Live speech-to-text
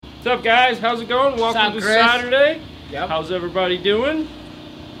What's up, guys? How's it going? Welcome to Saturday. Yep. How's everybody doing?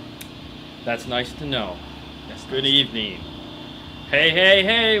 That's nice to know. That's Good nice. evening.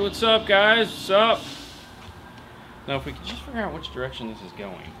 Hey, what's up, guys? What's up? Now, if we could just figure out which direction this is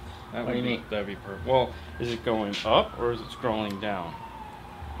going. What do you mean? That'd be perfect. Well, is it going up or is it scrolling down?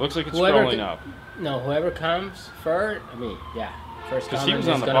 Looks like it's Whoever scrolling up. No, whoever comes first, first Because comment he was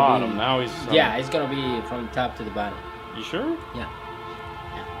on is the gonna bottom. be, Now he's... yeah, it's going to be from the top to the bottom. You sure? Yeah,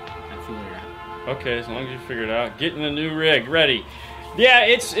 I figured it out. Okay, as long as you figure it out. Getting the new rig ready. Yeah,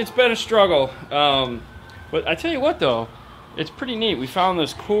 it's been a struggle. But I tell you what, though, it's pretty neat. We found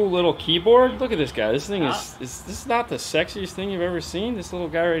this cool little keyboard. Look at this guy. This thing is this is not the sexiest thing you've ever seen. This little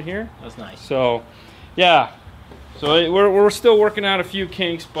guy right here. That's nice. So, yeah. So we're still working out a few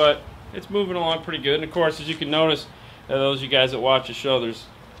kinks, but it's moving along pretty good. And of course, as you can notice, those of you guys that watch the show, there's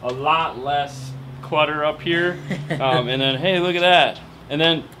a lot less clutter up here. And then, hey, look at that. And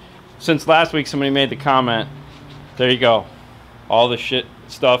then, since last week somebody made the comment, there you go. All the shit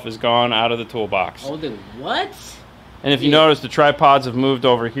stuff is gone out of the toolbox. Oh, the what? And if you notice, the tripods have moved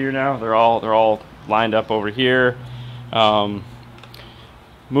over here now. They're all lined up over here.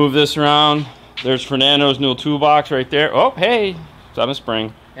 Move this around. There's Fernando's new toolbox right there. Oh, hey, it's on a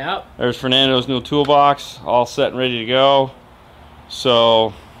spring. Yep. There's Fernando's new toolbox, all set and ready to go.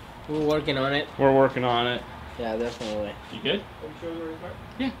 So We're working on it. we're working on it. Yeah, definitely. You good?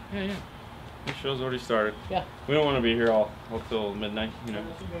 Yeah. The show's already started. Yeah. We don't want to be here all till midnight, you know.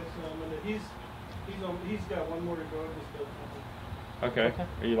 He's got one more to go. Okay.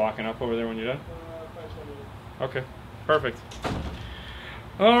 Are you locking up over there when you're done? Okay. Perfect.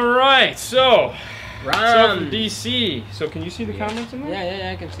 All right. So from DC. So can you see the comments in there?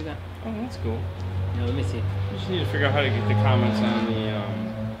 Yeah, I can see that. Oh, that's cool. Yeah, let me see. We just need to figure out how to get the comments on the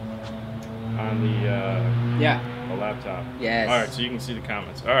laptop. Yes. All right. So you can see the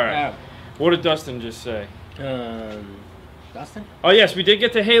comments. All right. Yeah. What did Dustin just say? Dustin? Oh yes, we did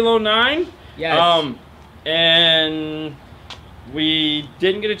get to Halo 9. Yes. And we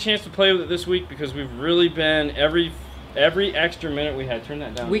didn't get a chance to play with it this week because we've really been every extra minute we had. Turn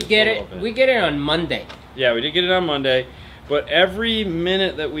that down. We get it on Monday. Yeah, we did get it on Monday, but every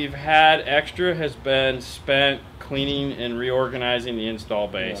minute that we've had extra has been spent cleaning and reorganizing the install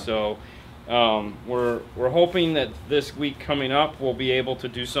bay. Yeah. So we're hoping that this week coming up we'll be able to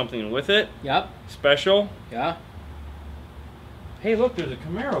do something with it. Yep. Special. Yeah. Hey, look, there's a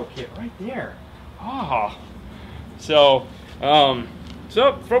Camaro kit right there. Ah. So from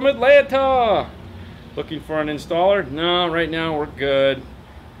Atlanta. Looking for an installer? No, right now we're good.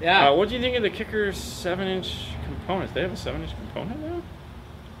 Yeah. What do you think of the Kicker's 7-inch components? They have a 7-inch component now?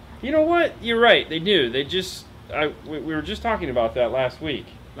 You know what? You're right. They do. They just... we were just talking about that last week.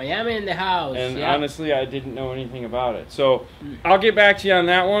 Miami in the house. And yeah. honestly, I didn't know anything about it. So I'll get back to you on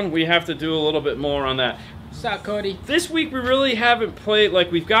that one. We have to do a little bit more on that. What's up, Cody? This week we really haven't played... Like,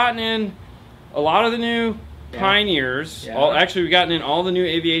 we've gotten in a lot of the new Pioneers. Yeah. Actually, we've gotten in all the new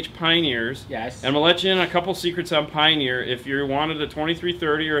AVH Pioneers. Yes. And I'm going to let you in a couple secrets on Pioneer. If you wanted a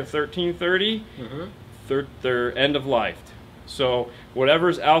 2330 or a 1330, they're end of life. So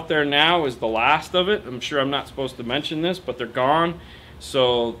whatever's out there now is the last of it. I'm sure I'm not supposed to mention this, but they're gone.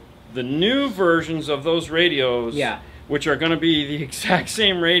 So the new versions of those radios, which are going to be the exact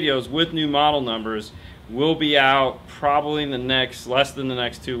same radios with new model numbers, will be out probably in less than the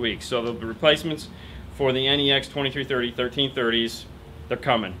next 2 weeks. So the replacements for the NEX 2330, 1330s, they're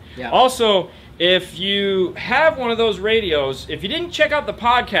coming. Yeah. Also, if you have one of those radios, if you didn't check out the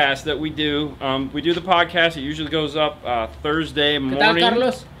podcast that we do the podcast. It usually goes up Thursday morning.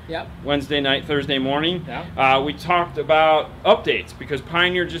 Carlos? Yep. Wednesday night, Thursday morning. Yeah. We talked about updates because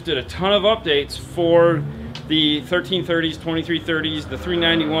Pioneer just did a ton of updates for the 1330s, 2330s, the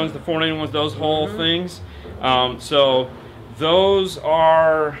 391s, the 491s, those whole things. So those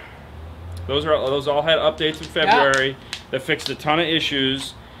all had updates in February that fixed a ton of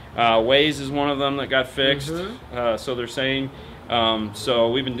issues. Waze is one of them that got fixed. So they're saying.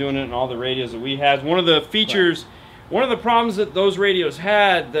 So we've been doing it in all the radios that we had. One of the features. One of the problems that those radios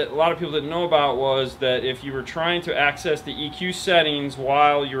had that a lot of people didn't know about was that if you were trying to access the EQ settings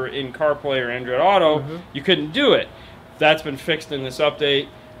while you were in CarPlay or Android Auto, you couldn't do it. That's been fixed in this update.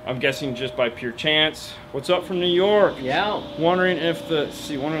 I'm guessing just by pure chance. What's up from New York? Yeah. Wondering if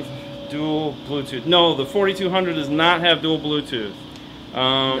dual Bluetooth. No, the 4200 does not have dual Bluetooth.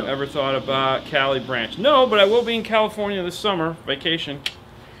 No. Ever thought about Cali branch? No, but I will be in California this summer, vacation.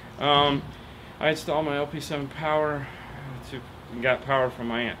 I installed my LP7 power and got power from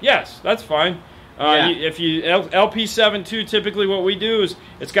my aunt. Yes, that's fine. If you LP7 too, typically what we do is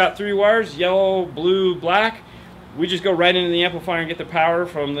it's got 3 wires, yellow, blue, black. we just go right into the amplifier and get the power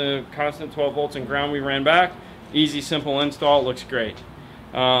from the constant 12 volts and ground we ran back. Easy, simple install. Looks great.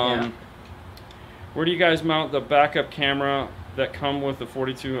 Where do you guys mount the backup camera that come with the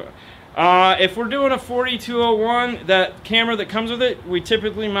 42? If we're doing a 4201, that camera that comes with it, we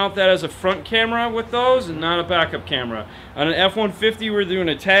typically mount that as a front camera with those and not a backup camera. On an F-150, we're doing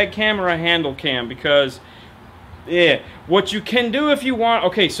a tag cam or a handle cam because, what you can do if you want,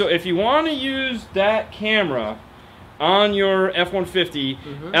 okay, so if you want to use that camera on your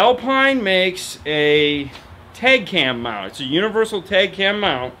F-150, Alpine makes a tag cam mount. It's a universal tag cam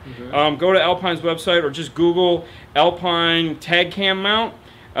mount. Go to Alpine's website or just Google Alpine tag cam mount.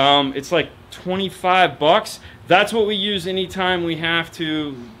 It's like $25. That's what we use anytime we have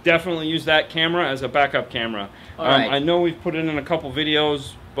to definitely use that camera as a backup camera. I know we've put it in a couple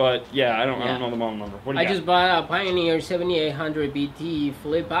videos, but I don't know the model number. What do you got? Just bought a Pioneer 7800 BT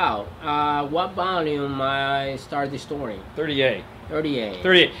flip out. What volume I start storing? 38. 38.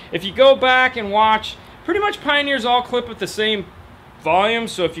 38. If you go back and watch, pretty much Pioneers all clip at the same volume.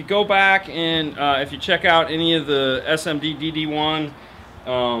 So if you go back and if you check out any of the SMD DD1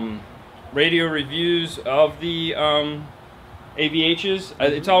 radio reviews of the AVHs,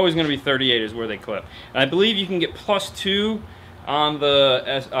 it's always going to be 38 is where they clip. And I believe you can get +2 on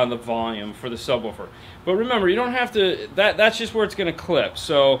the volume for the subwoofer. But remember, you don't have to. That's just where it's going to clip.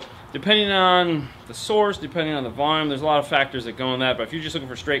 So depending on the source, depending on the volume, there's a lot of factors that go in that. But if you're just looking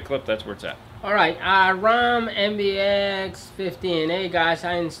for straight clip, that's where it's at. All right, RAM MBX 15. Hey guys,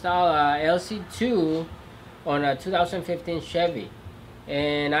 I installed a LC2 on a 2015 Chevy.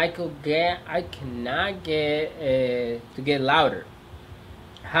 And I cannot get to get louder.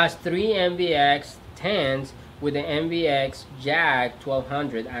 Has 3 MBX 10s with an MBX jack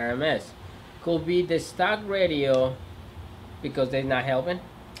 1200 RMS. Could be the stock radio because they're not helping.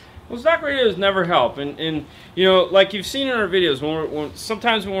 Well, stock radios never help, and you know, like you've seen in our videos,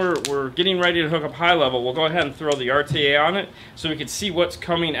 sometimes when we're getting ready to hook up high level, we'll go ahead and throw the RTA on it so we can see what's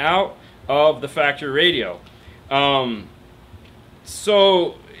coming out of the factory radio.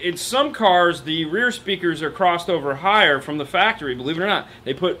 So in some cars, the rear speakers are crossed over higher from the factory. Believe it or not,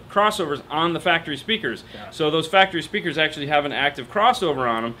 they put crossovers on the factory speakers. Yeah. So those factory speakers actually have an active crossover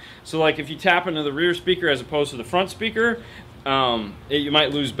on them. So like if you tap into the rear speaker as opposed to the front speaker, you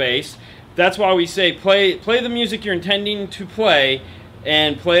might lose bass. That's why we say play the music you're intending to play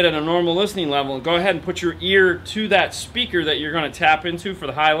and play it at a normal listening level, and go ahead and put your ear to that speaker that you're going to tap into for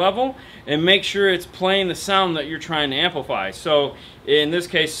the high level and make sure it's playing the sound that you're trying to amplify. So in this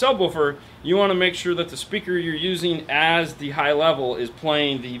case, subwoofer, you want to make sure that the speaker you're using as the high level is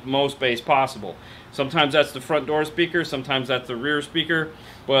playing the most bass possible. Sometimes that's the front door speaker, sometimes that's the rear speaker,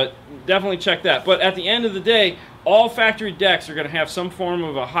 but definitely check that. But at the end of the day, all factory decks are going to have some form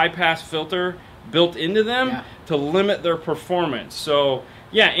of a high pass filter built into them to limit their performance. So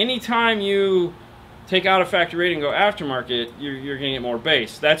yeah, anytime you take out a factory rating and go aftermarket, you're going to get more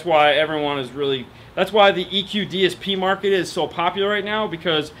bass. That's why that's why the EQ DSP market is so popular right now,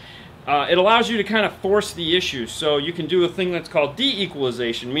 because it allows you to kind of force the issue. So you can do a thing that's called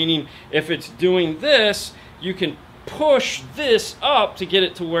de-equalization, meaning if it's doing this, you can push this up to get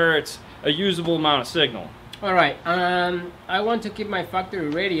it to where it's a usable amount of signal. All right, I want to keep my factory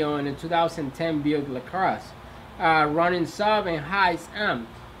radio in a 2010 Buick LaCrosse, running sub and highs amp.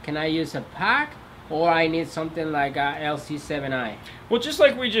 Can I use a pack, or I need something like a LC7i? Well, just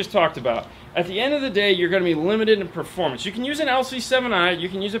like we just talked about, at the end of the day, you're going to be limited in performance. You can use an LC7i, you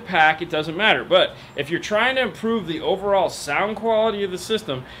can use a pack, it doesn't matter. But if you're trying to improve the overall sound quality of the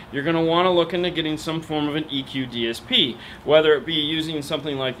system, you're going to want to look into getting some form of an EQ DSP, whether it be using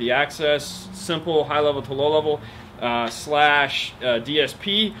something like the Access Simple high level to low level slash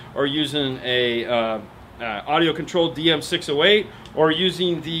DSP, or using a audio controlled DM608, or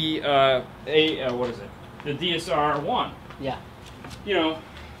using the the DSR1. Yeah. You know,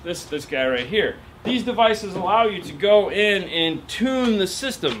 this guy right here. These devices allow you to go in and tune the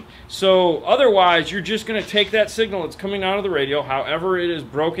system. So otherwise, you're just going to take that signal that's coming out of the radio, however it is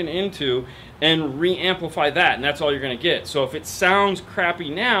broken into, and re-amplify that, and that's all you're going to get. So if it sounds crappy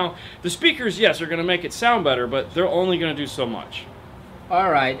now, the speakers, yes, are going to make it sound better, but they're only going to do so much.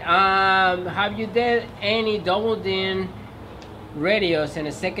 All right. Have you did any double DIN radios in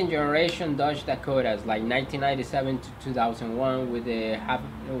a second generation Dodge Dakotas, like 1997 to 2001 with a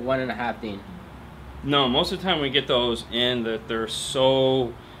 1.5 DIN? No, most of the time we get those in that they're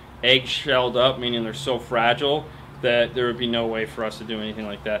so egg-shelled up, meaning they're so fragile that there would be no way for us to do anything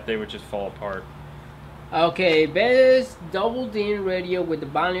like that. They would just fall apart. Okay, best double DIN radio with the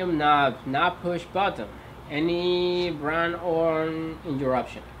volume knob, not push button. Any brand or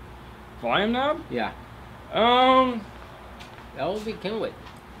interruption? Volume knob? Yeah. That will be Kenwood.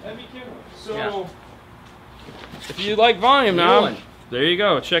 That'd be Kenwood. So, Yeah. if you like volume New knob, one. there you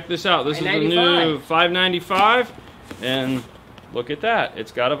go. Check this out. This is the new $595, and look at that.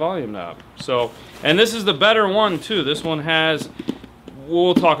 It's got a volume knob. So, and this is the better one too. This one has.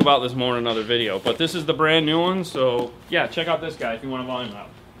 We'll talk about this more in another video, but this is the brand new one. So, yeah, check out this guy if you want a volume knob.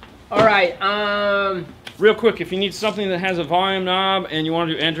 All right. Real quick, if you need something that has a volume knob and you want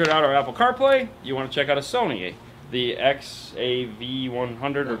to do Android Auto or Apple CarPlay, you want to check out a Sony, the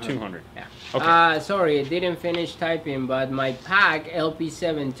XAV100 or 200. Yeah. Okay. Sorry, I didn't finish typing, but my pack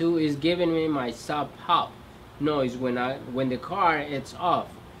LP72 is giving me my sub pop noise when the car it's off.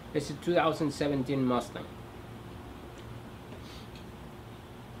 It's a 2017 Mustang.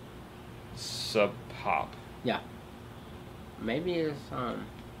 Sub pop. Yeah. Maybe it's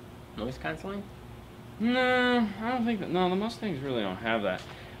noise canceling. No, I don't think that. No, the Mustangs really don't have that.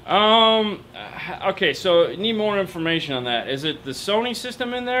 Okay, so need more information on that. Is it the Sony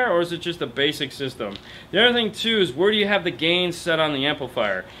system in there, or is it just a basic system? The other thing too is, where do you have the gains set on the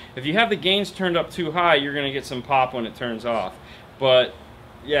amplifier? If you have the gains turned up too high, you're going to get some pop when it turns off. But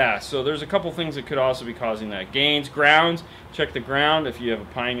yeah, so there's a couple things that could also be causing that. Gains, grounds. Check the ground. If you have a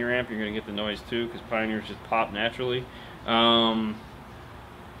Pioneer amp, you're going to get the noise too, because Pioneers just pop naturally.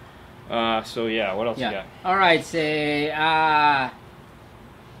 So yeah, what else you got? All right, say,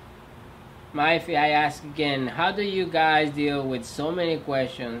 Maifi, I ask again, how do you guys deal with so many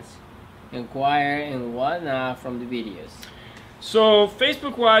questions, inquire and whatnot from the videos? So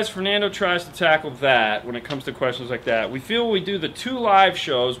Facebook-wise, Fernando tries to tackle that when it comes to questions like that. We feel we do the 2 live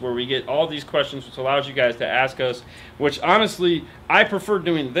shows where we get all these questions, which allows you guys to ask us, which honestly, I prefer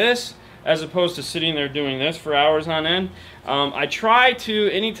doing this as opposed to sitting there doing this for hours on end. I try to,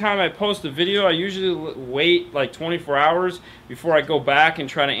 anytime I post a video, I usually wait like 24 hours before I go back and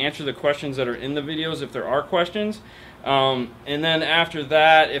try to answer the questions that are in the videos, if there are questions. And then after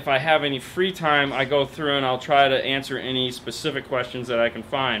that, if I have any free time, I go through and I'll try to answer any specific questions that I can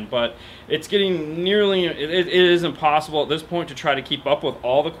find. But it's getting nearly, it is impossible at this point to try to keep up with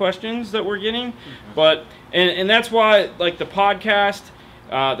all the questions that we're getting. But, and that's why, like the podcast,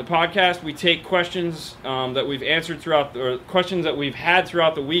 we take questions that we've answered throughout, or questions that we've had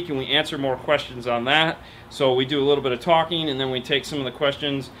throughout the week, and we answer more questions on that. So we do a little bit of talking, and then we take some of the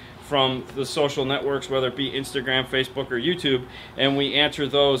questions from the social networks, whether it be Instagram, Facebook, or YouTube, and we answer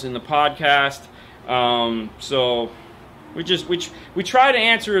those in the podcast. So we try to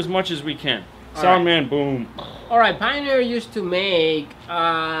answer as much as we can. Soundman, boom. All right, Pioneer used to make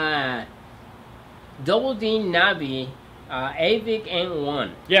Double D Navi AVIC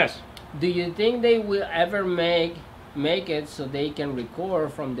N1. Yes. Do you think they will ever make it so they can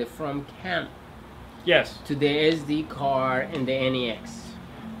record from the front cam? Yes. To the SD card and the NEX.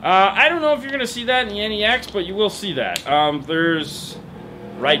 I don't know if you're going to see that in the NEX, but you will see that. There's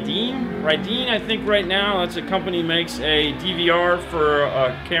Rydeen. Rydeen, I think right now, that's a company that makes a DVR for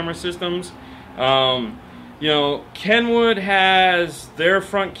camera systems. You know, Kenwood has their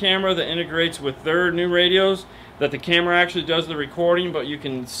front camera that integrates with their new radios, that the camera actually does the recording, but you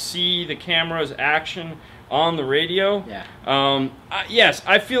can see the camera's action on the radio. Yeah. Yes,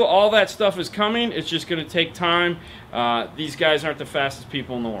 I feel all that stuff is coming. It's just going to take time. These guys aren't the fastest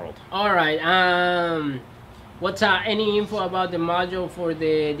people in the world. All right. What's any info about the module for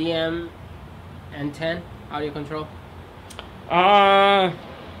the DM N10 audio control?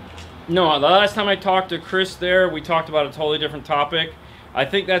 No. The last time I talked to Chris there, we talked about a totally different topic. I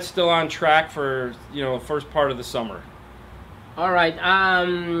think that's still on track for, you know, first part of the summer. All right,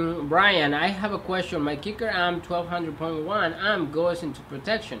 Brian, I have a question. My kicker amp 1200.1 amp goes into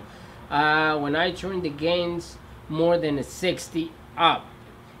protection when I turn the gains more than a 60 up.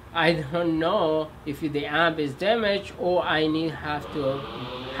 I don't know if the amp is damaged or I have to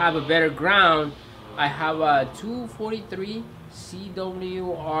have a better ground. I have a 243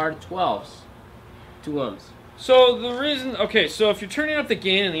 CWR12s, 2 ohms. So the reason, okay, so if you're turning up the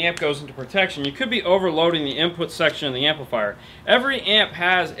gain and the amp goes into protection, you could be overloading the input section of the amplifier. Every amp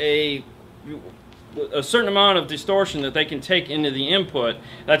has a certain amount of distortion that they can take into the input.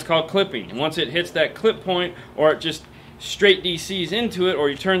 That's called clipping. And once it hits that clip point, or it just straight DCs into it, or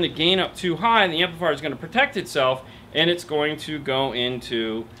you turn the gain up too high, the amplifier is going to protect itself, and it's going to go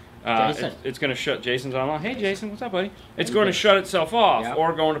into... it's going to shut... Jason's online. Hey, Jason, what's up, buddy? It's going to shut itself off,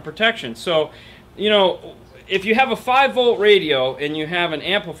 or go into protection. So, you know... If you have a 5-volt radio and you have an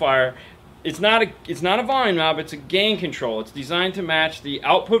amplifier, it's not a volume knob, it's a gain control. It's designed to match the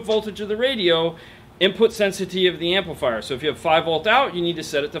output voltage of the radio, input sensitivity of the amplifier. So if you have 5 volt out, you need to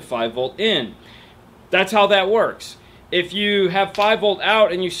set it to 5 volt in. That's how that works. if you have 5-volt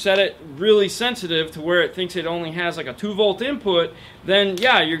out and you set it really sensitive to where it thinks it only has like a 2-volt input, then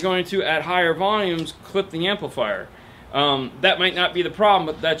yeah, you're going to, at higher volumes, clip the amplifier. That might not be the problem,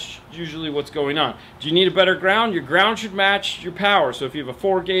 but that's usually what's going on. Do you need a better ground? Your ground should match your power. So if you have a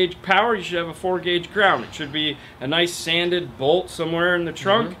 4-gauge power, you should have a 4-gauge ground. It should be a nice sanded bolt somewhere in the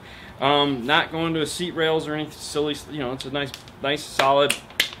trunk, not going to a seat rails or anything silly. You know, it's a nice solid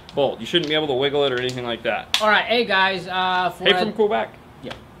bolt. You shouldn't be able to wiggle it or anything like that. All right, hey guys, Hey from Quebec.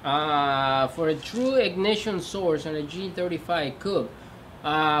 Yeah. For a true ignition source on a G35 Coupe,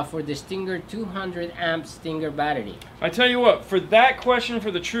 for the Stinger 200 amp Stinger battery. I tell you what, for that question, for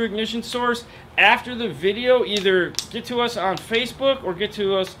the true ignition source, after the video, either get to us on Facebook or get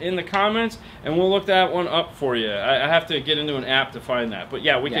to us in the comments, and we'll look that one up for you. I have to get into an app to find that, but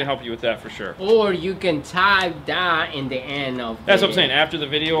yeah, we can help you with that for sure. Or you can type that in the end of. That's what I'm saying. After the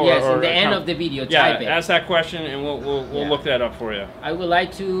video, yes, in the end of the video, type it. Ask that question, and we'll look that up for you. I would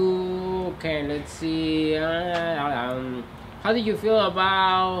like to. Okay, let's see. How do you feel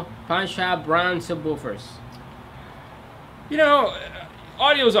about pawn shop brand subwoofers? You know,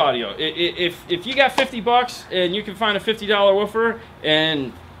 audio's audio. If you got $50 and you can find a $50 woofer,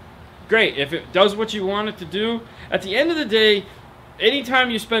 and great, if it does what you want it to do, at the end of the day, anytime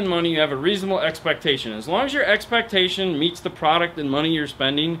you spend money, you have a reasonable expectation. As long as your expectation meets the product and money you're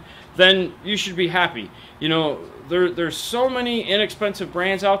spending, then you should be happy. You know, there's so many inexpensive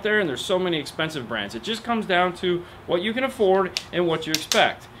brands out there, and there's so many expensive brands. It just comes down to what you can afford and what you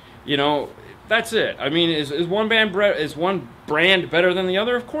expect. You know, that's it. I mean, is one brand better than the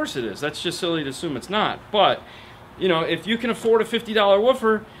other? Of course it is. That's just silly to assume it's not. But you know, if you can afford a $50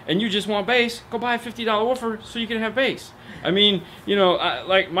 woofer and you just want bass, go buy a $50 woofer so you can have bass. I mean, you know,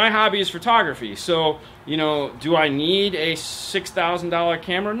 like my hobby is photography, so, you know, do I need a $6,000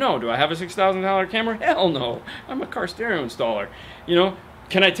 camera? No. Do I have a $6,000 camera? Hell no. I'm a car stereo installer. You know,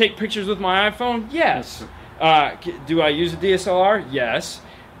 can I take pictures with my iPhone? Yes. Do I use a DSLR? Yes.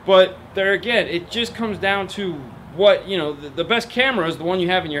 But there again, it just comes down to what, you know, the best camera is the one you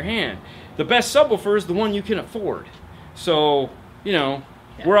have in your hand. The best subwoofer is the one you can afford. So, you know,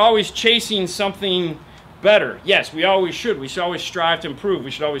 we're always chasing something better. Yes, we always should. We should always strive to improve.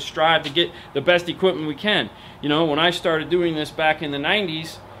 We should always strive to get the best equipment we can. You know, when I started doing this back in the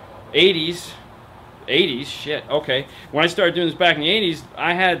 90s, 80s, shit, okay. When I started doing this back in the 80s,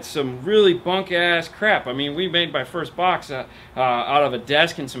 I had some really bunk-ass crap. I mean, we made my first box out of a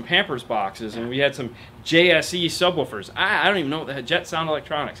desk and some Pampers boxes, and we had some JSE subwoofers. I don't even know what the heck, Jet Sound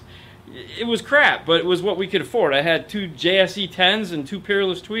Electronics. It was crap, but it was what we could afford. I had 2 JSE 10s and 2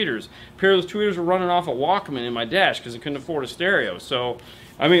 Peerless Tweeters. Peerless Tweeters were running off a Walkman in my dash because I couldn't afford a stereo. So,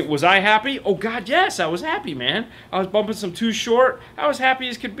 I mean, was I happy? Oh, God, yes, I was happy, man. I was bumping some Too Short. I was happy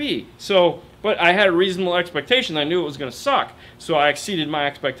as could be. So, but I had a reasonable expectation. I knew it was going to suck, so I exceeded my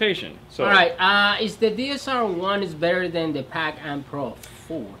expectation. So. All right, is the DSR-1 is better than the Pack and Pro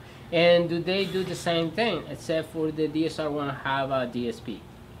 4? And do they do the same thing, except for the DSR-1 have a DSP?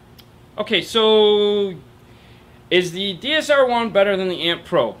 Okay, so is the DSR-1 better than the Amp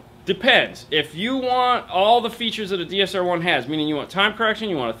Pro? Depends. If you want all the features that a DSR-1 has, meaning you want time correction,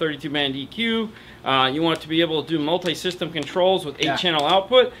 you want a 32-band EQ, you want to be able to do multi-system controls with 8-channel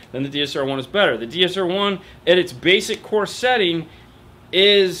output, then the DSR-1 is better. The DSR-1, at its basic core setting,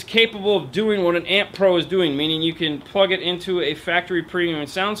 is capable of doing what an Amp Pro is doing, meaning you can plug it into a factory premium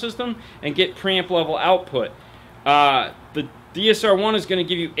sound system and get preamp level output. The DSR-1 is going to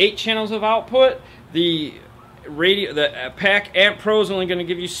give you 8 channels of output. The Pack Amp Pro is only going to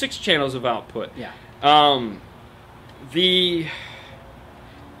give you 6 channels of output. Yeah.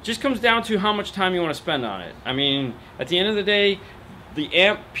 Just comes down to how much time you want to spend on it. I mean, at the end of the day, the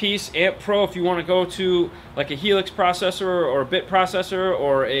Amp Pro, if you want to go to like a Helix processor or a bit processor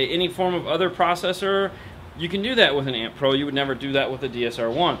or any form of other processor, you can do that with an Amp Pro. You would never do that with a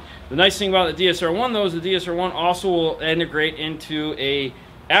DSR-1. The nice thing about the DSR-1, though, is the DSR-1 also will integrate into a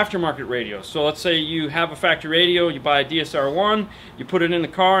aftermarket radio. So let's say you have a factory radio, you buy a DSR-1, you put it in the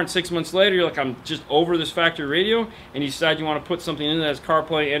car, and 6 months later you're like, I'm just over this factory radio, and you decide you want to put something in that has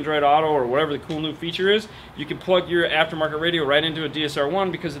CarPlay, Android Auto, or whatever the cool new feature is, you can plug your aftermarket radio right into a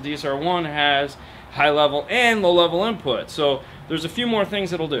DSR-1 because the DSR-1 has high-level and low-level input. So there's a few more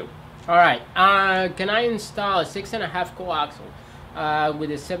things it'll do. All right, can I install a 6.5 coaxial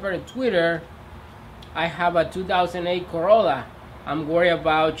with a separate tweeter? I have a 2008 Corolla. I'm worried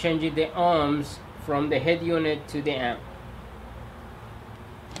about changing the ohms from the head unit to the amp.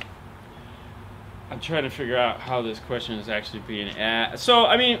 I'm trying to figure out how this question is actually being asked. So,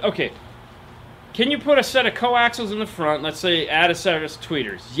 I mean, okay. Can you put a set of coaxials in the front, let's say add a set of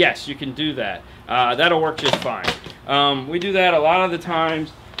tweeters? Yes, you can do that. That'll work just fine. We do that a lot of the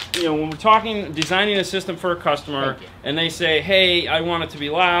times. You know, when we're designing a system for a customer, and they say, hey, I want it to be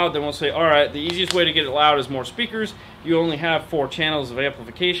loud, then we'll say, all right, the easiest way to get it loud is more speakers. You only have 4 channels of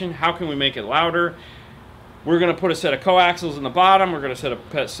amplification. How can we make it louder? We're going to put a set of coaxials in the bottom. We're going to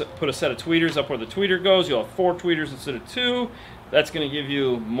put a set of tweeters up where the tweeter goes. You'll have 4 tweeters instead of 2. That's going to give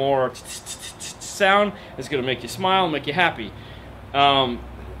you more sound. It's going to make you smile and make you happy.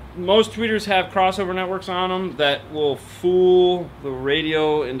 Most tweeters have crossover networks on them that will fool the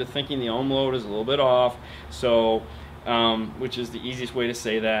radio into thinking the ohm load is a little bit off. So, which is the easiest way to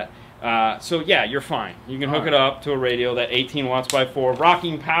say that. So yeah, you're fine. You can hook it up to a radio that 18 watts by 4,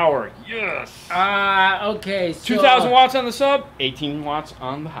 rocking power. Yes. Okay. So 2,000 watts on the sub, 18 watts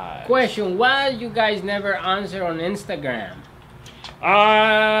on the high. Question: why you guys never answer on Instagram?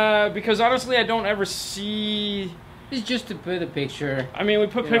 Because honestly, I don't ever see. It's just to put a picture. I mean, we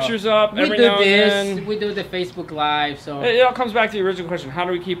put pictures up every now and then. We do the Facebook Live, so... It all comes back to the original question. How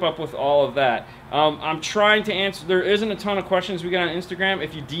do we keep up with all of that? I'm trying to answer... There isn't a ton of questions we get on Instagram.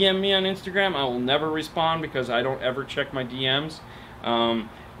 If you DM me on Instagram, I will never respond because I don't ever check my DMs.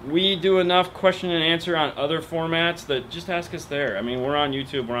 We do enough question and answer on other formats that just ask us there. I mean, we're on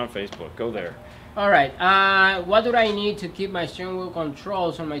YouTube. We're on Facebook. Go there. All right. What do I need to keep my steering wheel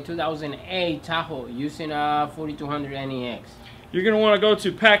controls on my 2008 Tahoe using a 4200 NEX? You're going to want to go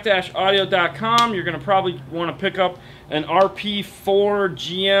to pack-audio.com. You're going to probably want to pick up an RP4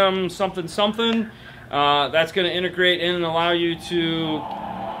 GM something. That's going to integrate in and allow you to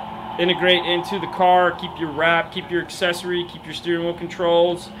integrate into the car, keep your wrap, keep your accessory, keep your steering wheel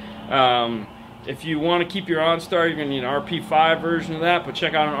controls. If you want to keep your OnStar, you're going to need an RP5 version of that, but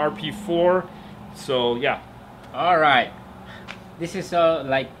check out an RP4. So, yeah. All right. This is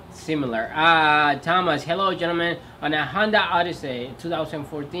like similar. Thomas, hello, gentlemen. On a Honda Odyssey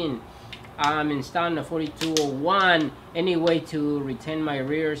 2014, I'm installing a 4201. Any way to retain my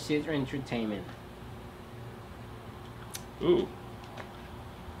rear seat entertainment? Ooh.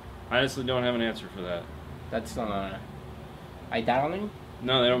 I honestly don't have an answer for that. That's Idaho?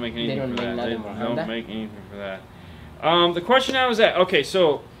 No, they don't make anything for that. They don't make anything for that. The question I was at, okay,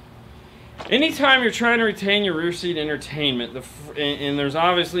 so anytime you're trying to retain your rear seat entertainment, and there's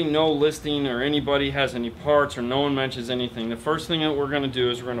obviously no listing or anybody has any parts or no one mentions anything, the first thing that we're going to do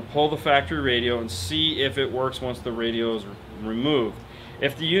is we're going to pull the factory radio and see if it works once the radio is removed.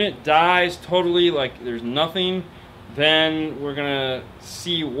 If the unit dies totally, like there's nothing, then we're going to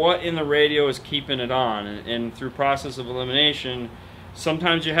see what in the radio is keeping it on. And through process of elimination,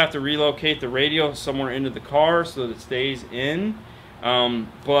 sometimes you have to relocate the radio somewhere into the car so that it stays in.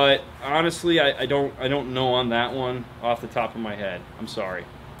 But honestly, I don't know on that one off the top of my head. I'm sorry.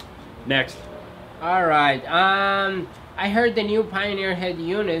 Next. All right. I heard the new Pioneer head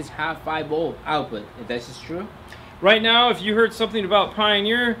units have 5-volt output. This is true? Right now, if you heard something about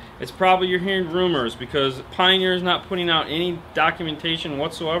Pioneer, it's probably you're hearing rumors because Pioneer is not putting out any documentation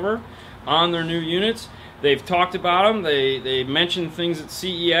whatsoever on their new units. They've talked about them. They mentioned things at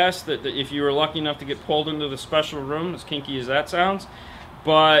CES that if you were lucky enough to get pulled into the special room, as kinky as that sounds.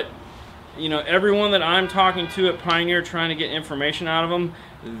 But, you know, everyone that I'm talking to at Pioneer trying to get information out of them,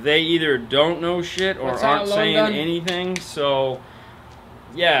 they either don't know shit or aren't saying anything. So,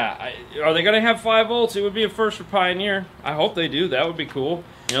 yeah. Are they going to have 5 volts? It would be a first for Pioneer. I hope they do. That would be cool.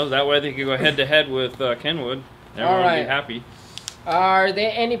 You know, that way they could go head-to-head with Kenwood. Everyone would be happy. Are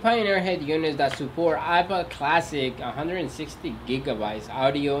there any Pioneer head units that support iPod Classic 160 gigabytes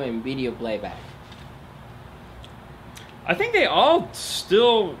audio and video playback? I think they all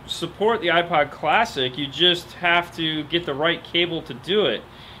still support the iPod Classic. You just have to get the right cable to do it.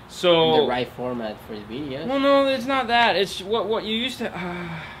 So the right format for the video. Well, no, it's not that. It's what you used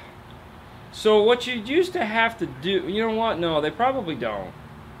to. So what you used to have to do. You know what? No, they probably don't.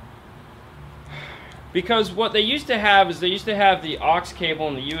 Because what they used to have is they used to have the aux cable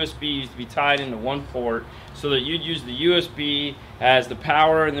and the USB used to be tied into one port so that you'd use the USB as the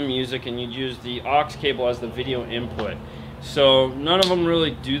power and the music and you'd use the aux cable as the video input. So none of them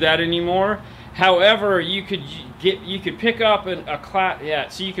really do that anymore. However, you could pick up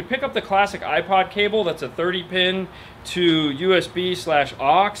so you could pick up the classic iPod cable that's a 30-pin to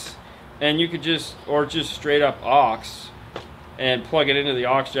USB/aux, and you could just straight up aux and plug it into the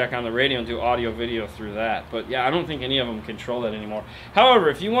aux jack on the radio and do audio video through that. But yeah, I don't think any of them control that anymore. However,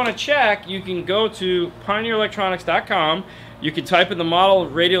 if you want to check, you can go to pioneerelectronics.com. You can type in the model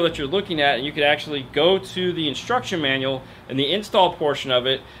of radio that you're looking at, and you can actually go to the instruction manual and the install portion of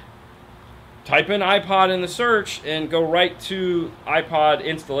it, type in iPod in the search, and go right to iPod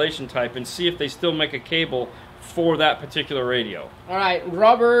installation type and see if they still make a cable for that particular radio. All right,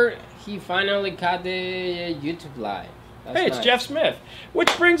 Robert, he finally caught the YouTube live. That's hey, it's nice. Jeff Smith.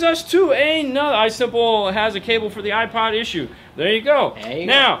 Which brings us to another iSimple has a cable for the iPod issue. There you go. There you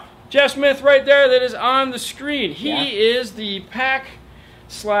now, Jeff Smith right there that is on the screen. He is the PAC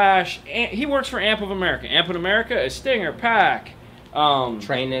 / he works for Amp of America. Amp of America is Stinger, PAC,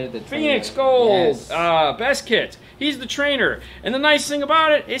 Trainer, the Phoenix trainer. Gold, Yes. Best Kits. He's the trainer. And the nice thing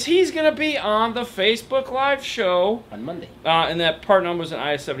about it is he's going to be on the Facebook Live show. On Monday. And that part number is an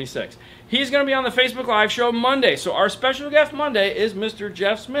IS-76. He's going to be on the Facebook Live show Monday. So our special guest Monday is Mr.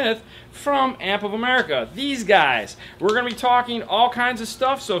 Jeff Smith from Amp of America. These guys. We're going to be talking all kinds of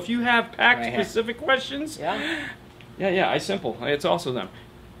stuff. So if you have PAC-specific questions, yeah, iSimple. It's also them.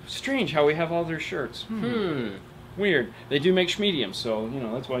 Strange how we have all their shirts. Weird. They do make schmediums, so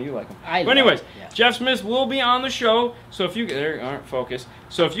that's why you like them. But anyways, Jeff Smith will be on the show. So if you they aren't focused.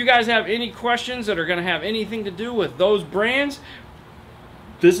 So if you guys have any questions that are going to have anything to do with those brands,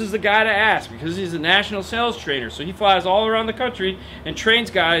 this is the guy to ask because he's a national sales trainer. So he flies all around the country and trains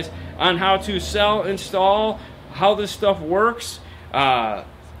guys on how to sell, install, how this stuff works.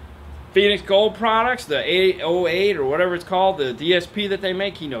 Phoenix Gold products, the 808 or whatever it's called, the DSP that they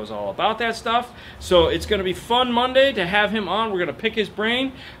make, he knows all about that stuff. So it's going to be fun Monday to have him on. We're going to pick his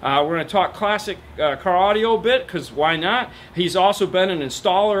brain. We're going to talk classic car audio a bit, because why not? He's also been an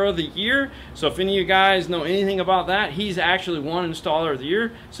installer of the year. So if any of you guys know anything about that, he's actually won installer of the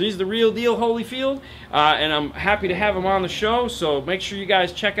year. So he's the real deal, Holyfield. And I'm happy to have him on the show. So make sure you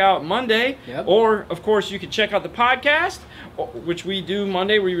guys check out Monday. Or, of course, you can check out the podcast, which we do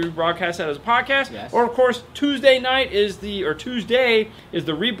Monday. We rebroadcast that as a podcast. Or, of course, Tuesday is the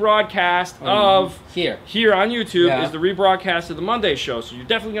rebroadcast of here on YouTube is the rebroadcast of the Monday show. So you're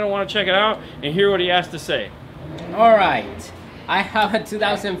definitely going to want to check it out and hear what he has to say. All right. I have a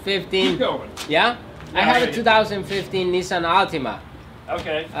 2015. Keep going. Yeah? I have a 2015 Nissan Altima.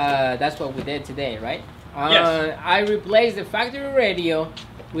 Okay. That's what we did today, right? Yes. I replaced the factory radio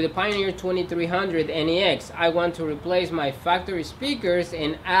with a Pioneer 2300 NEX. I want to replace my factory speakers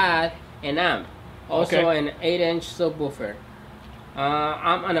and add an amp. Also an 8-inch subwoofer.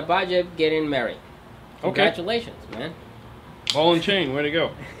 I'm on a budget getting married. Congratulations, man. Ball and chain, way to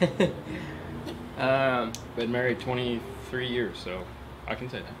go. Been married 23 years, so I can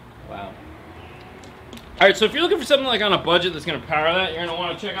say that. Wow. All right, so if you're looking for something like on a budget that's going to power that, you're going to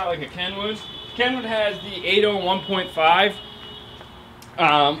want to check out like a Kenwood. Kenwood has the 801.5.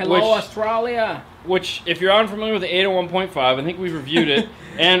 Hello, Australia. Which, if you're unfamiliar with the 801.5, I think we've reviewed it.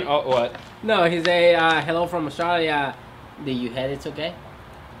 And, what? No, he's a hello from Australia. Do you head it's okay?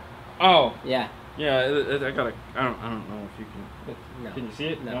 Oh. Yeah. Yeah, I don't know if you can. No. Can you see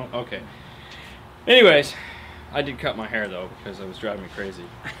it? No. Okay. Anyways, I did cut my hair, though, because it was driving me crazy.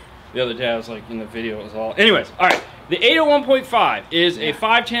 The other day, I was like, in the video, it was all... Anyways, all right. The 801.5 is a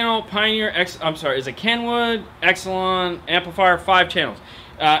 5-channel Pioneer... is a Kenwood Exelon amplifier, 5 channels.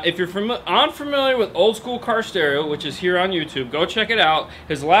 If you're unfamiliar with old school car stereo, which is here on YouTube, go check it out.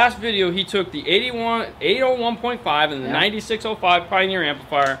 His last video, he took the 801.5 and the 9605 Pioneer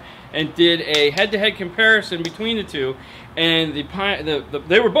amplifier and did a head-to-head comparison between the two. And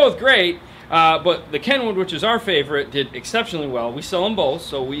they were both great. But the Kenwood, which is our favorite, did exceptionally well. We sell them both,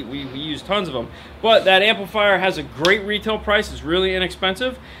 so we use tons of them. But that amplifier has a great retail price. It's really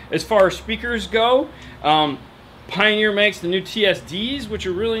inexpensive. As far as speakers go, Pioneer makes the new TSDs, which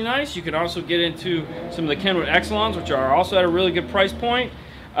are really nice. You can also get into some of the Kenwood Exelons, which are also at a really good price point.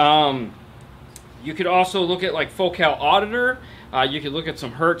 You could also look at like Focal Auditor. You could look at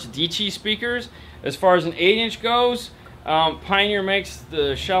some Hertz DC speakers. As far as an 8-inch goes, Pioneer makes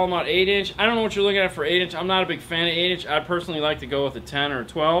the Shalimar 8-inch. I don't know what you're looking at for 8-inch. I'm not a big fan of 8-inch. I personally like to go with a 10 or a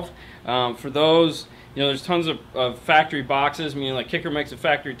 12. For those, there's tons of factory boxes. Meaning like Kicker makes a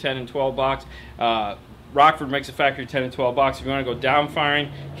factory 10 and 12 box. Rockford makes a factory 10 and 12 box. If you want to go down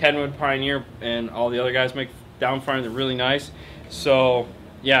firing, Kenwood, Pioneer, and all the other guys make down firing. They're really nice. So,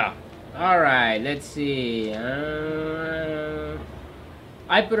 yeah. All right, let's see.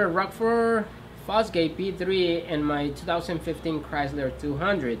 I put a Rockford Fosgate P3 in my 2015 Chrysler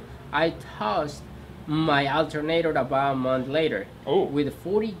 200. I tossed my alternator about a month later with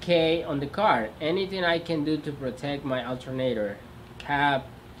 $40K on the car. Anything I can do to protect my alternator? Cap,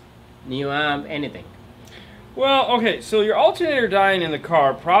 new amp, anything? Well, okay, so your alternator dying in the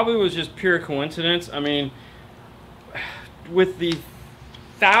car probably was just pure coincidence. I mean, with the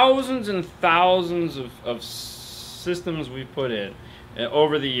thousands and thousands of systems we've put in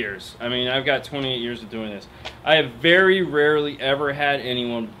over the years. I mean, I've got 28 years of doing this. I have very rarely ever had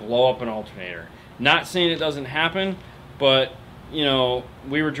anyone blow up an alternator. Not saying it doesn't happen, but you know,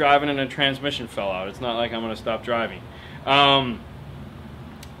 we were driving and a transmission fell out. It's not like I'm going to stop driving. I'm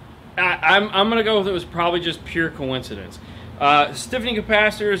going to go with it was probably just pure coincidence. Stiffening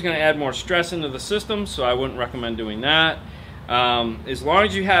capacitor is going to add more stress into the system, so I wouldn't recommend doing that. As long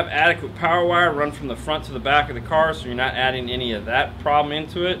as you have adequate power wire run from the front to the back of the car, so you're not adding any of that problem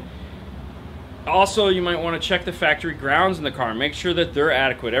into it. Also, you might want to check the factory grounds in the car. Make sure that they're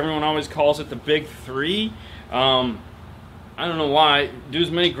adequate. Everyone always calls it the big three. I don't know why. Do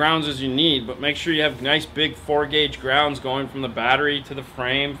as many grounds as you need, but make sure you have nice big 4-gauge grounds going from the battery to the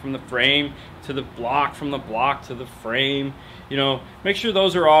frame, from the frame to the block, from the block to the frame. You know, make sure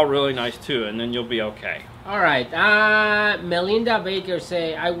those are all really nice too, and then you'll be okay. All right. Melinda Baker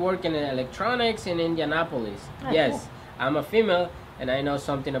say, I work in electronics in Indianapolis. Oh, yes, cool. I'm a female, and I know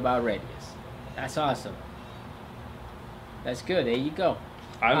something about radios. That's awesome. That's good. There you go.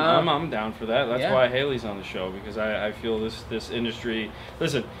 I'm down for that. That's yeah. why Haley's on the show, because I feel this industry.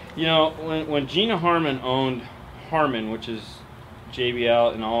 Listen, you know, when Gina Harmon owned Harman, which is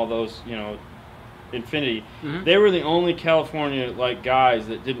JBL and all those, you know, Infinity, they were the only California like guys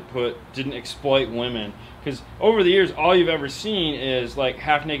that didn't exploit women. Because over the years, all you've ever seen is like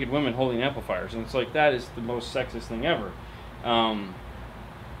half naked women holding amplifiers, and it's like that is the most sexist thing ever.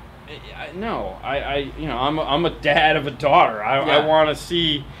 No, you know, I'm a dad of a daughter. I want to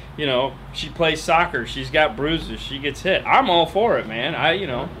see, you know, she plays soccer. She's got bruises. She gets hit. I'm all for it, man. You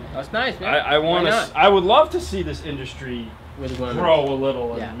know, that's nice, man. I want to. I would love to see this industry grow a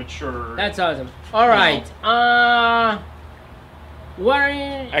little and mature. That's awesome. All right. What are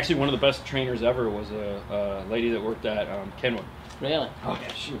you? Actually, one of the best trainers ever was a lady that worked at Kenwood. Really? Oh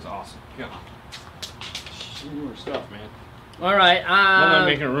yeah, she was awesome. Yeah. She knew her stuff, man. All right. Not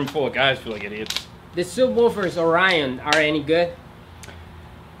making a room full of guys feel like idiots. The subwoofers Orion are any good?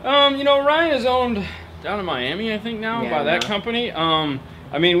 You know, Orion is owned down in Miami, I think now, by that company.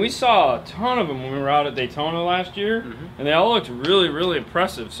 I mean, we saw a ton of them when we were out at Daytona last year, and they all looked really, really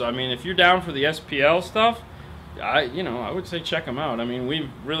impressive. So, I mean, if you're down for the SPL stuff, I would say check them out. I mean, we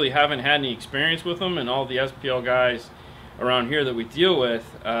really haven't had any experience with them, and all the SPL guys around here that we deal with,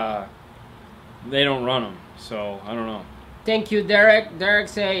 they don't run them. So, I don't know. Thank you, Derek. Derek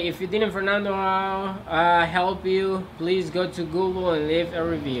say, if you didn't Fernando help you, please go to Google and leave a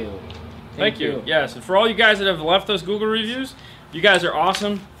review. Thank you. Yes, and for all you guys that have left us Google reviews, you guys are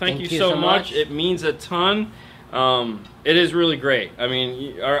awesome. Thank you so much. It means a ton. It is really great. I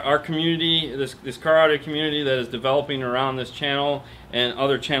mean, our community, this car audio community that is developing around this channel and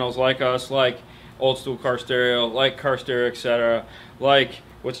other channels like us, like Old School Car Stereo, like Car Stereo, etc. Like,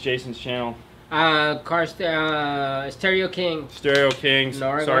 what's Jason's channel? Stereo King. Stereo Kings.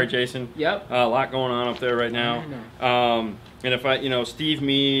 Sorry, Jason. Yep. A lot going on up there right now. And if Steve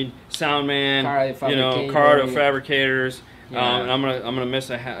Mead, Soundman, Car Audio Fabricators. Yeah. And I'm gonna miss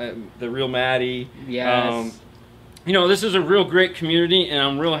the real Maddie. Yes. This is a real great community, and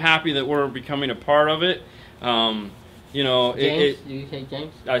I'm real happy that we're becoming a part of it. James, did you say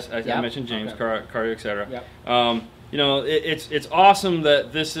James? I mentioned James, okay. Cardio, etc. Yep. It's awesome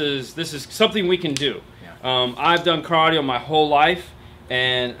that this is something we can do. Yeah. I've done car audio my whole life,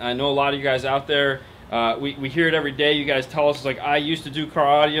 and I know a lot of you guys out there. We hear it every day. You guys tell us, like, I used to do car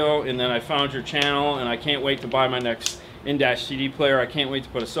audio, and then I found your channel, and I can't wait to buy my next in-dash CD player. I can't wait to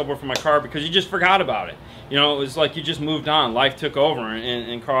put a subwoofer in my car because you just forgot about it. It was like you just moved on. Life took over,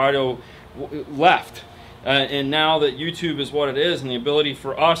 and car audio left. And now that YouTube is what it is, and the ability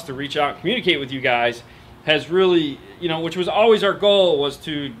for us to reach out and communicate with you guys has really, which was always our goal, was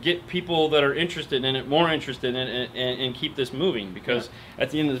to get people that are interested in it more interested in it and keep this moving, because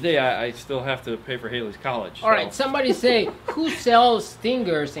at the end of the day, I still have to pay for Haley's college. All right, somebody say, who sells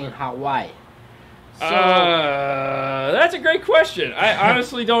stingers in Hawaii? That's a great question. I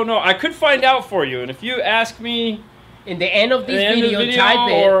honestly don't know. I could find out for you, and if you ask me in the end of this video, type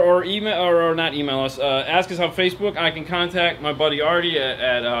it or email or not email us. Ask us on Facebook. I can contact my buddy Artie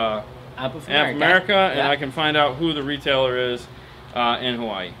at App of America, and I can find out who the retailer is in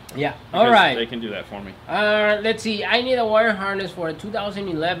Hawaii. Yeah. All right. They can do that for me. Let's see. I need a wire harness for a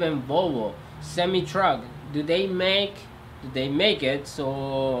 2011 Volvo semi truck. Do they make it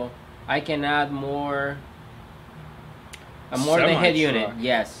so I can add more than head unit?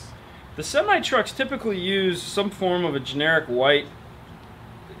 Yes. The semi trucks typically use some form of a generic white,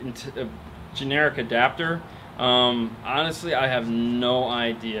 generic adapter. Honestly, I have no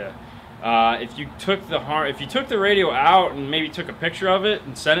idea. If you took the radio out and maybe took a picture of it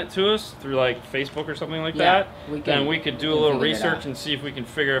and sent it to us through like Facebook or something like that, then we could do a little research and see if we can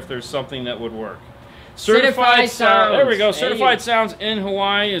figure if there's something that would work. Certified Sounds. There we go. Certified Sounds in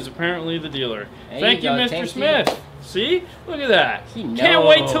Hawaii is apparently the dealer. Thank you, Mr. Smith. See? Look at that. He knows. Can't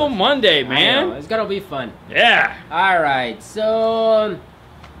wait till Monday, man. I know. It's gonna be fun. Yeah. All right. So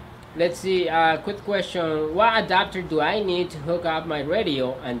let's see. Quick question: what adapter do I need to hook up my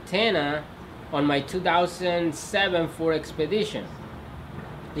radio antenna on my 2007 Ford Expedition?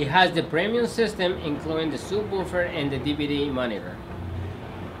 It has the premium system, including the subwoofer and the DVD monitor.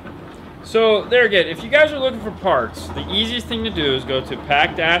 So there again, if you guys are looking for parts, the easiest thing to do is go to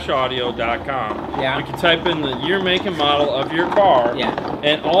pack-audio.com. Yeah. You can type in the year, make, and model of your car. Yeah.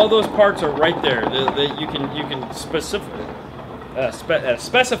 And all those parts are right there. You can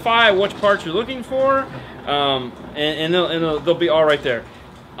specify which parts you're looking for, and they'll be all right there.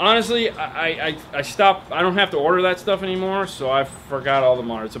 Honestly, I stopped. I don't have to order that stuff anymore, so I forgot all the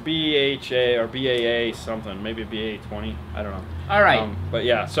models. It's a BHA or BAA something, maybe a BA20. I don't know. All right. But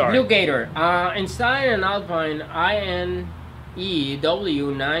yeah, sorry. Blue Gator. Installing an Alpine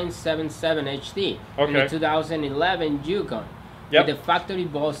INEW977HD in the 2011 Yukon with the factory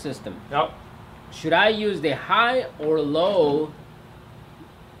Bose system. Yep. Should I use the high or low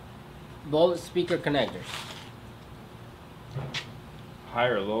volt speaker connectors? High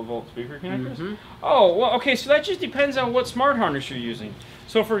or low volt speaker connectors? Mm-hmm. Oh, well, okay, so that just depends on what smart harness you're using.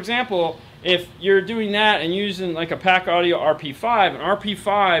 So, for example, if you're doing that and using like a Pack Audio RP5, an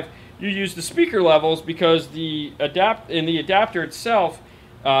RP5, you use the speaker levels because the adapter itself,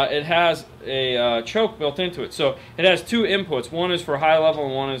 it has a choke built into it. So it has two inputs. One is for high level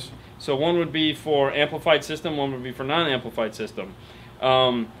and one would be for amplified system, one would be for non-amplified system.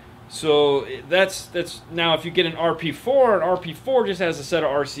 So that's now if you get an RP4 just has a set of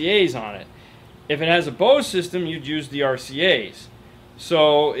RCAs on it. If it has a Bose system, you'd use the RCAs.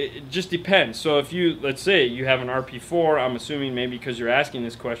 So it just depends. So if let's say you have an RP4, I'm assuming maybe because you're asking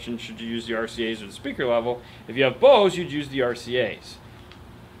this question, should you use the RCAs or the speaker level? If you have Bose, you'd use the RCAs.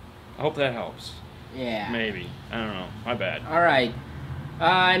 I hope that helps. Yeah. Maybe. I don't know. My bad. All right.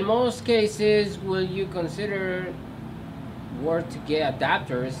 In most cases, will you consider were to get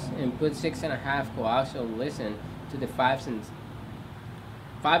adapters and put 6.5 coaxial listen to the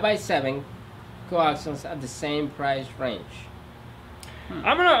 5x7 coaxials at the same price range?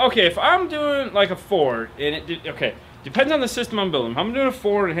 If I'm doing like a Ford, and depends on the system I'm building. If I'm doing a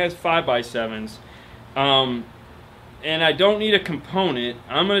Ford and it has 5x7s, and I don't need a component,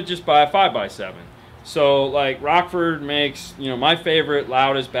 I'm gonna just buy a 5x7. So like Rockford makes, my favorite,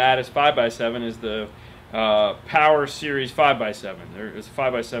 loudest, baddest 5x7 is the Power Series 5x7. It's a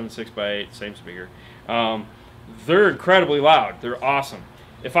 5x7, 6x8, same speaker. They're incredibly loud. They're awesome.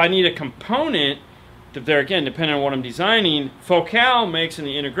 If I need a component, there again, depending on what I'm designing, Focal makes in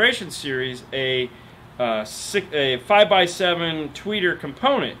the integration series a 5x7 tweeter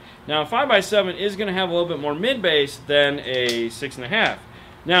component. Now, a 5x7 is going to have a little bit more mid-bass than a 6.5.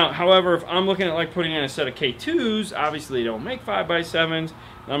 Now, however, if I'm looking at like putting in a set of K2s, obviously they don't make 5x7s.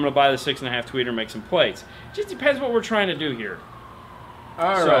 I'm going to buy the 6.5 tweeter, make some plates. Just depends what we're trying to do here.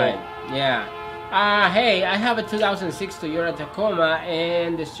 All right. Yeah. Hey, I have a 2006 Toyota Tacoma,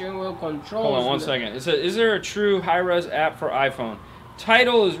 and the steering wheel controls. Hold on 1 second. Is there a true high-res app for iPhone?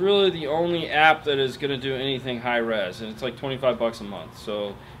 Tidal is really the only app that is going to do anything high-res, and it's like $25 a month.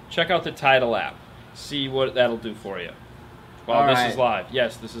 So check out the Tidal app. See what that'll do for you. Well, this is live.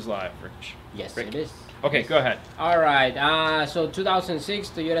 Yes, this is live, Rich. Yes, it is. Okay, go ahead. All right. So 2006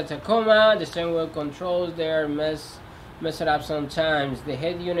 Toyota Tacoma, the steering wheel controls there mess it up sometimes. The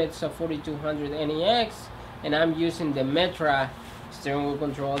head unit's a 4200 NEX, and I'm using the Metra steering wheel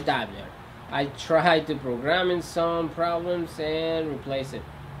control adapter. I tried to program in some problems and replace it.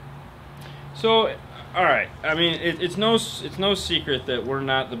 So, all right. I mean, it's no secret that we're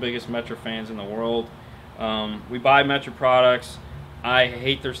not the biggest Metra fans in the world. We buy Metra products. I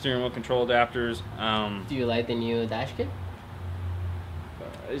hate their steering wheel control adapters. Do you like the new dash kit?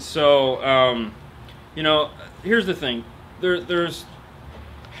 Here's the thing. There's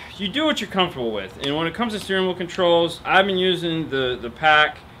you do what you're comfortable with, and when it comes to steering wheel controls, I've been using the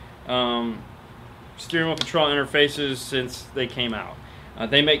PAC steering wheel control interfaces since they came out.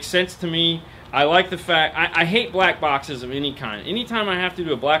 They make sense to me. I like the fact I hate black boxes of any kind. Anytime I have to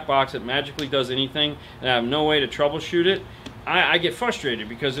do a black box that magically does anything and I have no way to troubleshoot it, I get frustrated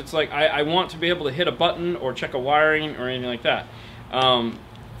because it's like I want to be able to hit a button or check a wiring or anything like that.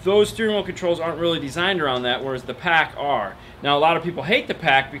 Those steering wheel controls aren't really designed around that, whereas the PAC are. Now, a lot of people hate the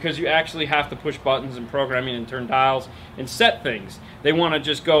PAC because you actually have to push buttons and programming and turn dials and set things. They want to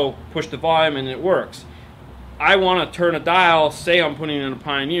just go push the volume and it works. I want to turn a dial, say I'm putting in a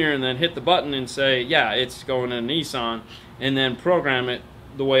Pioneer, and then hit the button and say, yeah, it's going in a Nissan, and then program it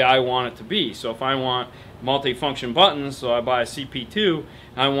the way I want it to be. So if I want multi-function buttons, so I buy a CP2.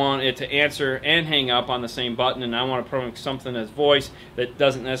 I want it to answer and hang up on the same button, and I want to program something as voice that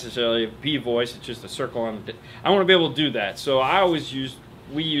doesn't necessarily be voice. It's just a circle on the. I want to be able to do that. So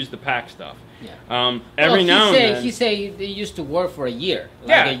we use the pack stuff. Yeah. Every now and then. He said it used to work for a year.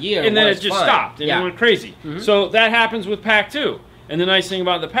 A year, and then it just stopped, and it went crazy. Mm-hmm. So that happens with pack 2. And the nice thing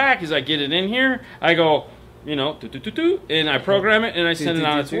about the pack is I get it in here, I go, and I program it, and I send it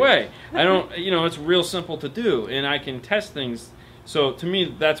on its way. I don't, it's real simple to do, and I can test things. So to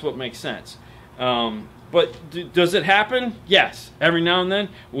me, that's what makes sense. But does it happen? Yes. Every now and then,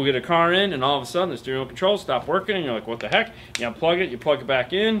 we'll get a car in, and all of a sudden, the steering wheel controls stop working, and you're like, what the heck? You unplug it, you plug it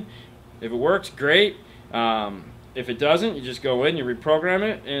back in. If it works, great. If it doesn't, you just go in, you reprogram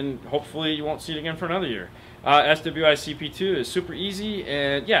it, and hopefully you won't see it again for another year. SWI CP2 is super easy,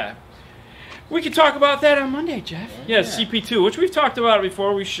 and we can talk about that on Monday, Jeff. Yeah, CP2, which we've talked about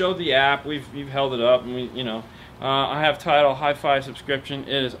before. We showed the app, we've held it up, and I have Tidal Hi-Fi subscription.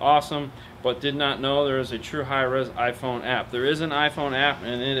 It is awesome, but did not know there is a true high-res iPhone app. There is an iPhone app,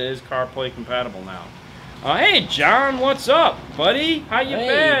 and it is CarPlay compatible now. Hey, John, what's up, buddy? How you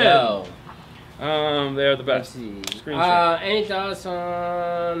been? They're the best. Let's see. Any thoughts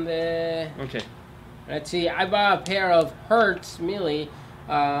on the... Okay. Let's see. I bought a pair of Hertz Mili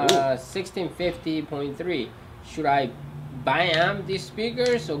 1650.3. Should I buy amp these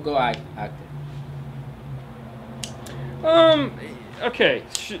speakers or go active? Okay.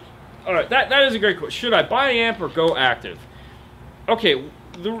 All right. That is a great question. Should I buy amp or go active? Okay.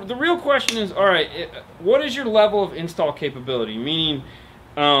 The real question is, all right, what is your level of install capability? Meaning,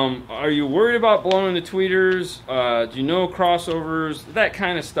 are you worried about blowing the tweeters? Do you know crossovers? That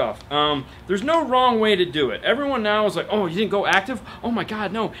kind of stuff. There's no wrong way to do it. Everyone now is like, oh, you didn't go active? Oh my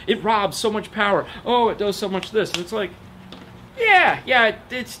God, no. It robs so much power. Oh, it does so much this. And it's like, yeah,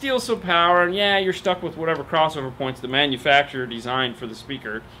 it steals some power, and yeah, you're stuck with whatever crossover points the manufacturer designed for the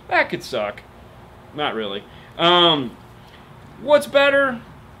speaker. That could suck. Not really. What's better?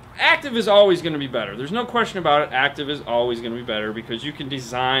 Active is always going to be better. There's no question about it. Active is always going to be better because you can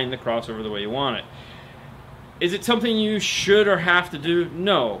design the crossover the way you want it. Is it something you should or have to do?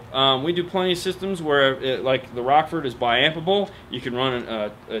 No. We do plenty of systems where, like the Rockford is biampable. You can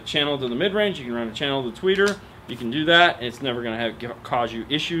run a channel to the mid-range. You can run a channel to the tweeter. You can do that. It's never going to cause you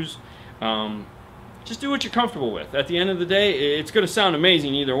issues. Just do what you're comfortable with. At the end of the day, it's going to sound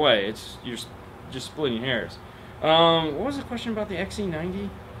amazing either way. You're just splitting hairs. What was the question about the XC90?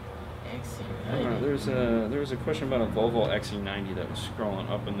 XC90. There was a question about a Volvo XC90 that was scrolling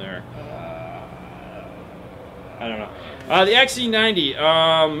up in there. I don't know. The XC90,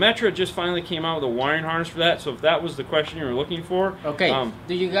 Metra just finally came out with a wiring harness for that. So if that was the question you were looking for, okay.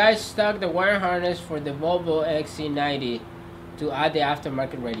 Do you guys stock the wiring harness for the Volvo XC90 to add the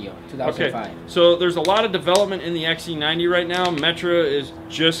aftermarket radio 2005? Okay. So there's a lot of development in the XC90 right now. Metra is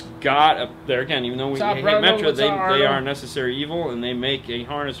just got up there again. Even though we hate Metra, they are a necessary evil, and they make a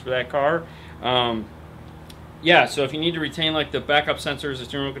harness for that car. So if you need to retain like the backup sensors, the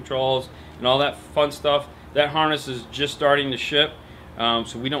steering wheel controls, and all that fun stuff, that harness is just starting to ship.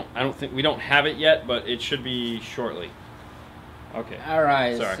 So we don't have it yet, but it should be shortly. Okay. All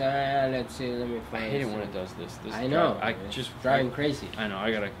right. Sorry. So, let's see. Let me find. I hate it when it does this. I know. It's just driving crazy. I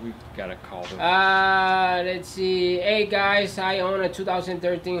know. We gotta call them. Let's see. Hey guys, I own a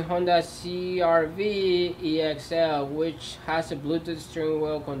 2013 Honda CR-V EXL, which has a Bluetooth steering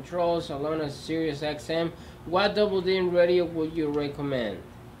wheel controls along a Sirius XM. What double DIN radio would you recommend?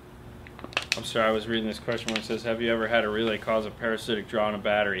 I'm sorry, I was reading this question where it says, have you ever had a relay cause a parasitic draw on a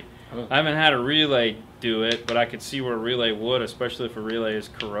battery? I haven't had a relay do it, but I could see where a relay would, especially if a relay is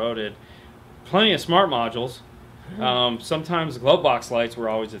corroded. Plenty of smart modules. Sometimes glove box lights were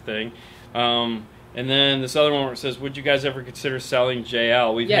always a thing. And then this other one where it says, would you guys ever consider selling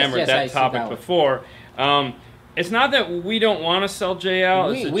JL? We've hammered that topic before. It's not that we don't want to sell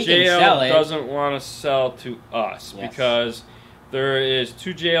JL. It's that JL doesn't want to sell to us because there is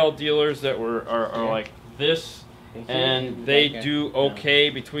 2 JL dealers that are like this. And they do okay.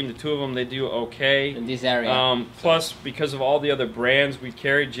 Between the 2 of them, they do okay. In this area. Plus, because of all the other brands we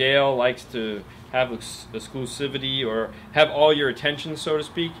carry, JL likes to have exclusivity or have all your attention, so to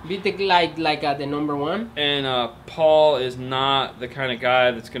speak. Be like the number 1. And Paul is not the kind of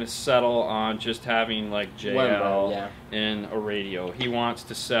guy that's going to settle on just having like JL in a radio. He wants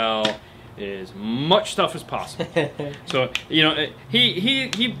to sell as much stuff as possible. So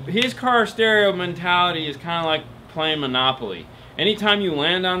his car stereo mentality is kind of like playing Monopoly. Anytime you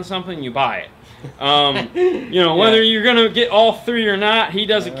land on something, you buy it. Whether you're gonna get all 3 or not, he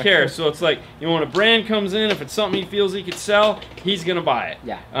doesn't care. So it's like, when a brand comes in, if it's something he feels he could sell, he's gonna buy it.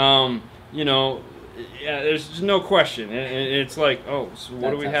 Yeah, there's just no question. And it's like, oh, so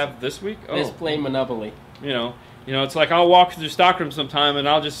what do we have this week? Oh, Let's play Monopoly. You know, it's like I'll walk through stockroom sometime and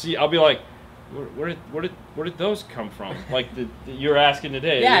I'll be like, where did those come from? Like you're asking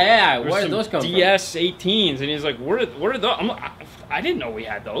today. Yeah. Where did those come from? DS18s, and he's like, where did those? I didn't know we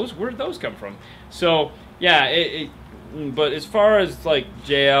had those. Where did those come from? So yeah, but as far as like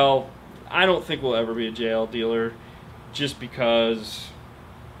JL, I don't think we'll ever be a JL dealer, just because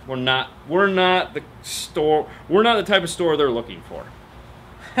we're not the store. We're not the type of store they're looking for.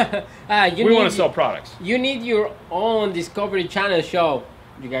 We want to sell products. You need your own Discovery Channel show.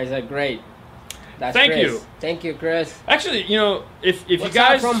 You guys are great. Thank you. Thank you, Chris. Actually, if you What's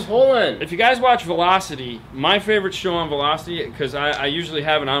guys up from Poland? If you guys watch Velocity, my favorite show on Velocity, because I usually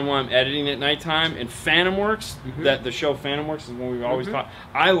have it on while I'm editing at nighttime, and Phantom Works, that the show Phantom Works is one we've always taught.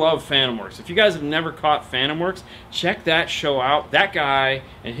 I love Phantom Works. If you guys have never caught Phantom Works, check that show out. That guy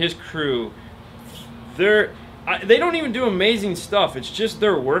and his crew, they don't even do amazing stuff. It's just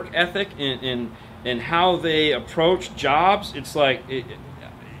their work ethic and how they approach jobs. It's like,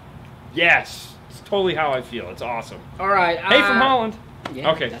 yes. Totally how I feel. It's awesome. All right. Hey, from Holland.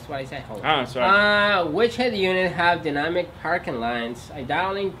 Yeah, okay. That's what I said. Holland. Oh, sorry. Which head unit have dynamic parking lines?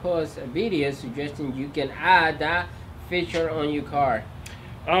 Idarling posts a video suggesting you can add that feature on your car.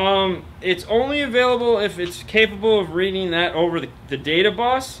 It's only available if it's capable of reading that over the data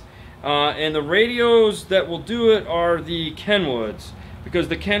bus, and the radios that will do it are the Kenwoods, because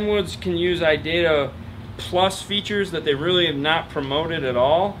the Kenwoods can use iData Plus features that they really have not promoted at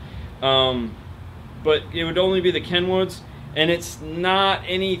all. But it would only be the Kenwoods, and it's not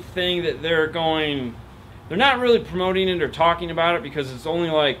anything that they're not really promoting it or talking about it, because it's only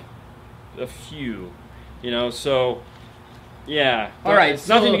like a few, so yeah. All right. It's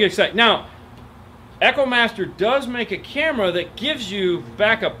nothing to get excited. Now, EchoMaster does make a camera that gives you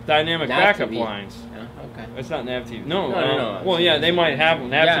dynamic backup TV. Lines. Oh, okay. It's not Nav TV. No. No. Well, yeah, they might have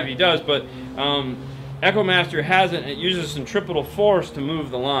them. Nav TV does, but EchoMaster hasn't. It uses centripetal force to move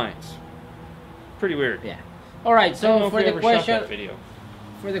the lines. Pretty weird. Yeah. All right. So for the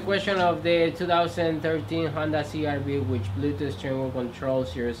question of the 2013 Honda CR-V, which Bluetooth steering wheel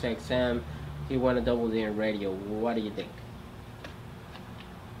controls Sirius XM, he want a double D radio. What do you think?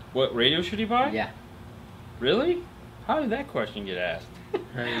 What radio should he buy? Yeah. Really? How did that question get asked?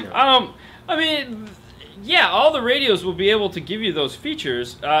 I know. I mean, yeah, all the radios will be able to give you those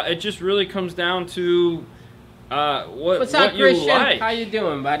features. It just really comes down to What's up, Christian? Like. How you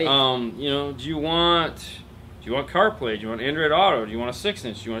doing, buddy? Do you want CarPlay? Do you want Android Auto? Do you want a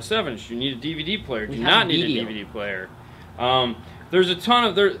 6-inch? Do you want a 7-inch? Do you need a DVD player? Do you not need a DVD player? There's a ton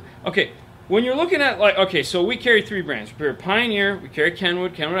of Okay, when you're looking at so we carry 3 brands. We carry Pioneer, we carry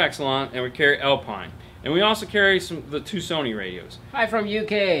Kenwood Exelon, and we carry Alpine, and we also carry the 2 Sony radios. Hi from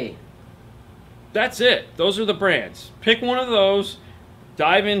UK. That's it. Those are the brands. Pick one of those,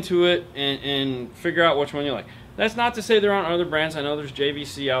 dive into it, and figure out which one you like. That's not to say there aren't other brands. I know there's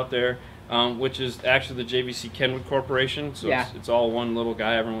JVC out there, which is actually the JVC Kenwood Corporation. So it's all one little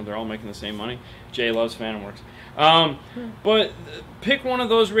guy. They're all making the same money. Jay loves Phantom Works. But pick one of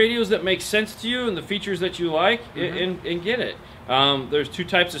those radios that makes sense to you and the features that you like, and get it. There's 2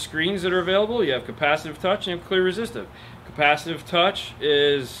 types of screens that are available. You have capacitive touch and you have clear resistive. Capacitive touch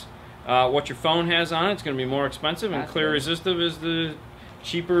is what your phone has on it. It's going to be more expensive, and clear resistive is the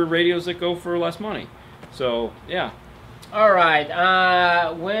cheaper radios that go for less money. So, yeah. All right.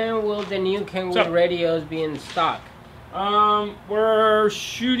 When will the new Kenwood radios be in stock? We're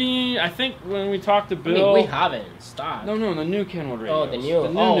shooting, I think when we talked to Bill... we have it in stock. No, the new Kenwood radios. Oh, the new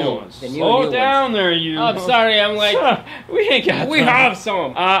ones. The new Slow down there, you... Oh, I'm sorry, I'm like... we ain't got We have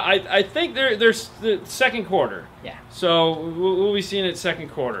some. I think they're the second quarter. Yeah. So, we'll be seeing it second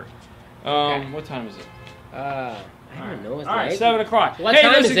quarter. Okay. What time is it? I don't know. It's all right, late. 7 o'clock. What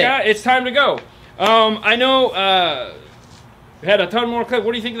time is it? Guys, it's time to go. I know we had a ton more clips.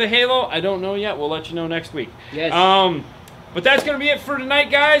 What do you think of the Halo? I don't know yet. We'll let you know next week. Yes. But that's going to be it for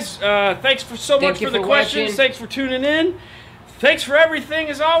tonight, guys. Thanks so much for the questions. Watching. Thanks for tuning in. Thanks for everything,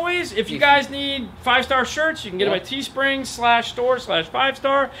 as always. If you guys need 5-star shirts, you can get them at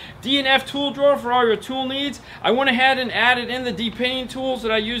Teespring/store/5-star. D&F tool drawer for all your tool needs. I went ahead and added in the depinning tools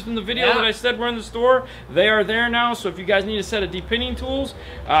that I used in the video that I said were in the store. They are there now, so if you guys need a set of depinning tools,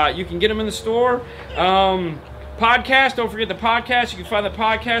 you can get them in the store. Podcast, don't forget the podcast. You can find the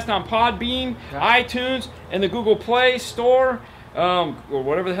podcast on Podbean, iTunes, and the Google Play Store, or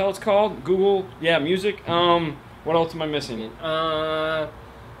whatever the hell it's called. Google, Music. What else am I missing?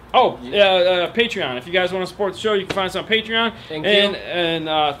 Patreon. If you guys want to support the show, you can find us on Patreon. Thank you.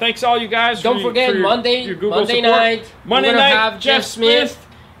 And thanks all you guys. Don't forget Monday night. Monday night. Jeff Smith.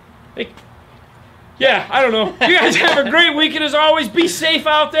 Hey, Yeah, I don't know. You guys have a great weekend as always. Be safe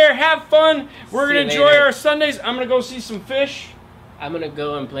out there. Have fun. We're going to enjoy our Sundays. I'm going to go see some fish. I'm going to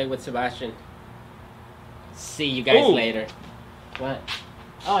go and play with Sebastian. See you guys later. What?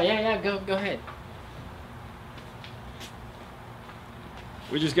 Oh, yeah, go ahead.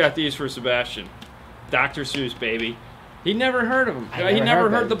 We just got these for Sebastian. Dr. Seuss, baby. He never heard of them. He never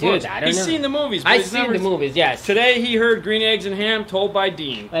heard the books. He's seen the movies. I've seen the movies, yes. Today he heard Green Eggs and Ham told by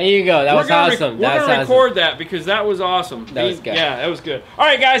Dean. There you go. That was awesome. We're going to record that because that was awesome. That was good. Yeah, that was good. All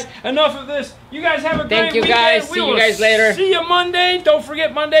right, guys. Enough of this. You guys have a great weekend. Thank you, guys. See you guys later. See you Monday. Don't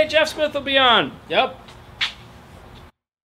forget Monday, Jeff Smith will be on. Yep.